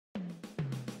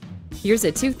Here's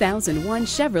a 2001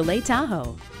 Chevrolet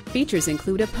Tahoe. Features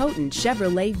include a potent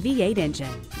Chevrolet V8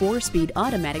 engine, 4-speed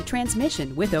automatic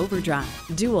transmission with overdrive,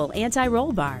 dual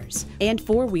anti-roll bars, and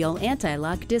 4-wheel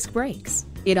anti-lock disc brakes.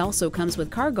 It also comes with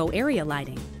cargo area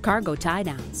lighting, cargo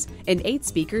tie-downs, an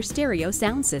 8-speaker stereo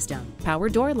sound system, power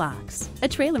door locks, a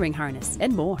trailering harness,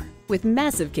 and more. With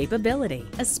massive capability,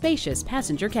 a spacious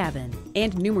passenger cabin,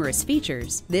 and numerous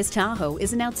features, this Tahoe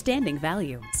is an outstanding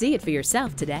value. See it for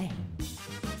yourself today.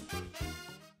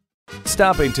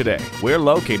 Stop in today. We're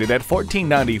located at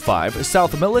 1495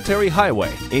 South Military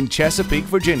Highway in Chesapeake,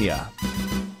 Virginia.